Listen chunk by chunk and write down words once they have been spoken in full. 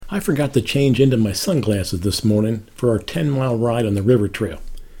I forgot to change into my sunglasses this morning for our 10-mile ride on the river trail.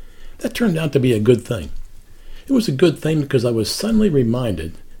 That turned out to be a good thing. It was a good thing because I was suddenly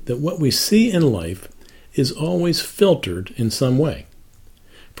reminded that what we see in life is always filtered in some way.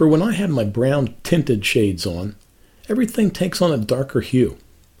 For when I have my brown tinted shades on, everything takes on a darker hue.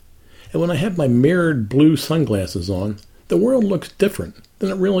 And when I have my mirrored blue sunglasses on, the world looks different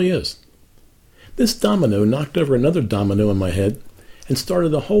than it really is. This domino knocked over another domino in my head and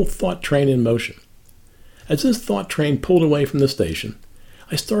started a whole thought train in motion. As this thought train pulled away from the station,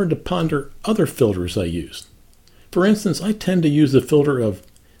 I started to ponder other filters I used. For instance, I tend to use the filter of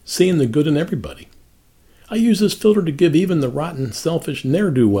seeing the good in everybody. I use this filter to give even the rotten, selfish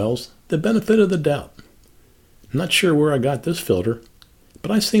ne'er-do-wells the benefit of the doubt. I'm not sure where I got this filter,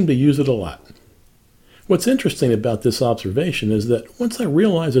 but I seem to use it a lot. What's interesting about this observation is that once I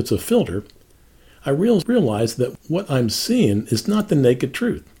realize it's a filter, I realize that what I'm seeing is not the naked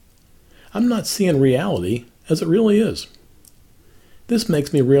truth. I'm not seeing reality as it really is. This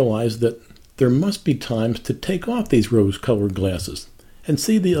makes me realize that there must be times to take off these rose-colored glasses and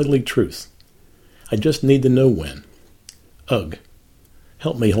see the ugly truth. I just need to know when. Ugh.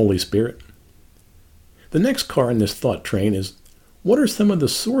 Help me, Holy Spirit. The next car in this thought train is, what are some of the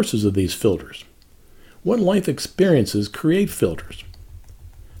sources of these filters? What life experiences create filters?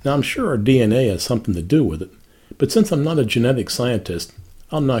 Now, I'm sure our DNA has something to do with it, but since I'm not a genetic scientist,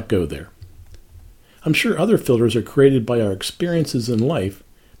 I'll not go there. I'm sure other filters are created by our experiences in life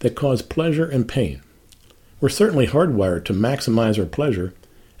that cause pleasure and pain. We're certainly hardwired to maximize our pleasure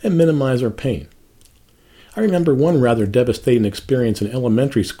and minimize our pain. I remember one rather devastating experience in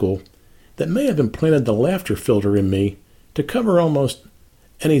elementary school that may have implanted the laughter filter in me to cover almost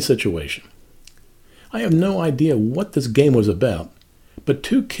any situation. I have no idea what this game was about, but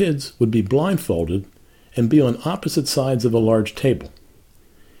two kids would be blindfolded and be on opposite sides of a large table.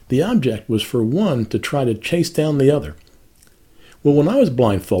 The object was for one to try to chase down the other. Well, when I was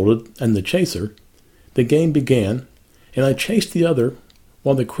blindfolded and the chaser, the game began, and I chased the other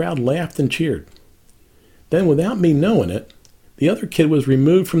while the crowd laughed and cheered. Then, without me knowing it, the other kid was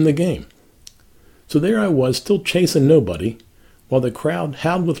removed from the game. So there I was, still chasing nobody, while the crowd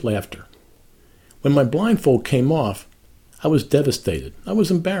howled with laughter. When my blindfold came off, I was devastated. I was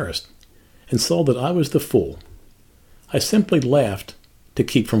embarrassed, and saw that I was the fool. I simply laughed to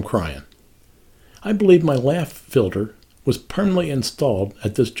keep from crying. I believe my laugh filter was permanently installed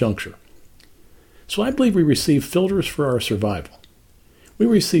at this juncture. So I believe we receive filters for our survival. We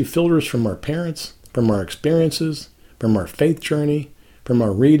receive filters from our parents, from our experiences, from our faith journey, from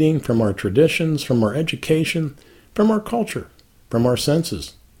our reading, from our traditions, from our education, from our culture, from our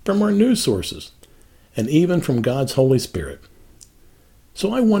senses, from our news sources, and even from God's Holy Spirit.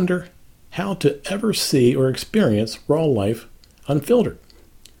 So I wonder how to ever see or experience raw life unfiltered.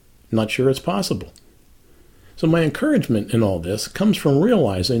 Not sure it's possible. So my encouragement in all this comes from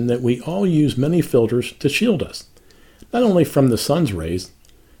realizing that we all use many filters to shield us, not only from the sun's rays,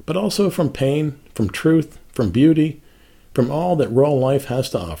 but also from pain, from truth, from beauty, from all that raw life has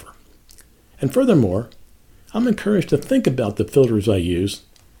to offer. And furthermore, I'm encouraged to think about the filters I use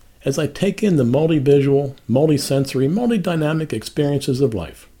as I take in the multi-visual, multi-sensory, multi-dynamic experiences of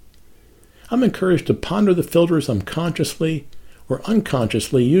life. I'm encouraged to ponder the filters I'm consciously or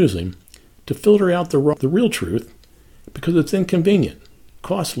unconsciously using to filter out the real truth because it's inconvenient,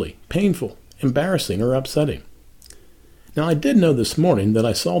 costly, painful, embarrassing, or upsetting. Now, I did know this morning that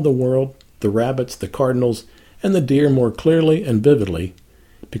I saw the world, the rabbits, the cardinals, and the deer more clearly and vividly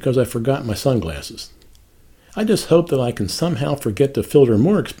because I forgot my sunglasses. I just hope that I can somehow forget to filter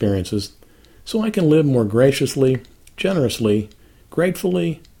more experiences so I can live more graciously, generously,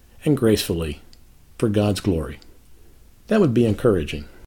 gratefully, and gracefully for God's glory. That would be encouraging.